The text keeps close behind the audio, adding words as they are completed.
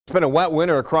It's been a wet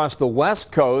winter across the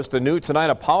West Coast. Anew tonight,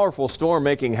 a powerful storm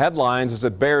making headlines as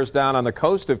it bears down on the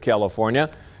coast of California.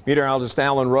 Meteorologist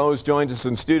Alan Rose joins us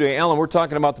in studio. Alan, we're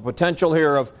talking about the potential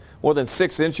here of more than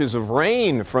 6 inches of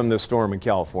rain from this storm in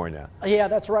California. Yeah,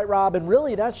 that's right, Rob. And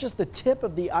really, that's just the tip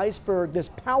of the iceberg. This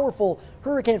powerful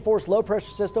hurricane-force low-pressure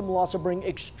system will also bring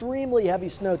extremely heavy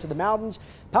snow to the mountains,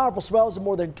 powerful swells of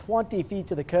more than 20 feet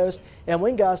to the coast, and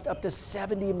wind gusts up to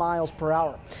 70 miles per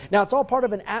hour. Now, it's all part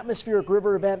of an atmospheric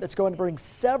river event that's going to bring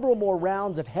several more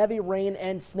rounds of heavy rain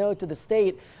and snow to the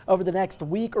state over the next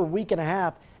week or week and a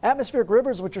half. Atmospheric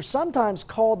rivers, which are sometimes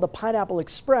called the Pineapple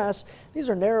Express, these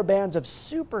are narrow bands of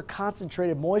super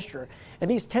concentrated moisture,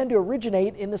 and these tend to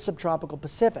originate in the subtropical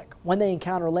Pacific. When they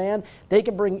encounter land, they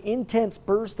can bring intense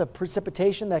bursts of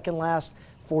precipitation that can last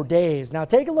for days. Now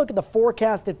take a look at the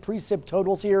forecasted precip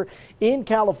totals here in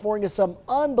California. Some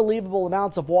unbelievable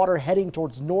amounts of water heading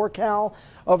towards NorCal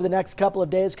over the next couple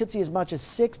of days. Could see as much as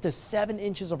 6 to 7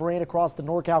 inches of rain across the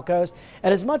NorCal coast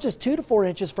and as much as 2 to 4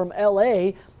 inches from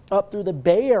LA up through the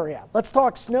Bay Area. Let's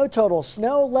talk snow totals.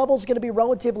 Snow levels going to be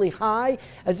relatively high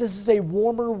as this is a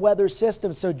warmer weather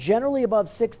system, so generally above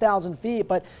 6,000 feet,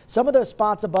 but some of those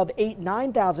spots above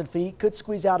 9,000 feet could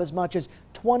squeeze out as much as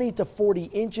 20 to 40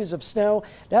 inches of snow.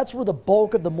 That's where the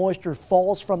bulk of the moisture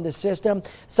falls from this system.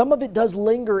 Some of it does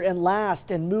linger and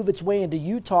last and move its way into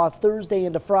Utah Thursday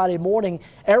into Friday morning.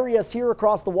 Areas here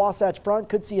across the Wasatch Front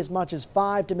could see as much as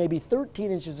 5 to maybe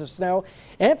 13 inches of snow.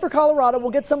 And for Colorado,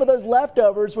 we'll get some of those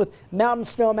leftovers with mountain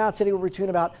snow amounts anywhere between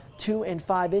about 2 and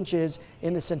 5 inches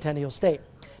in the Centennial State.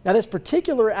 Now, this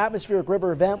particular atmospheric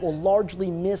river event will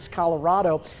largely miss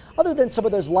Colorado, other than some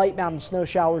of those light mountain snow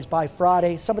showers by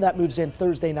Friday. Some of that moves in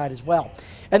Thursday night as well.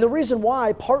 And the reason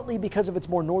why, partly because of its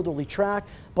more northerly track,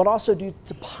 but also due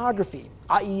to topography,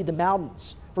 i.e. the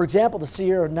mountains. For example, the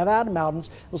Sierra Nevada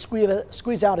mountains will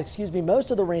squeeze out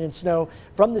most of the rain and snow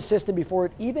from the system before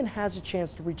it even has a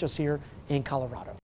chance to reach us here in Colorado.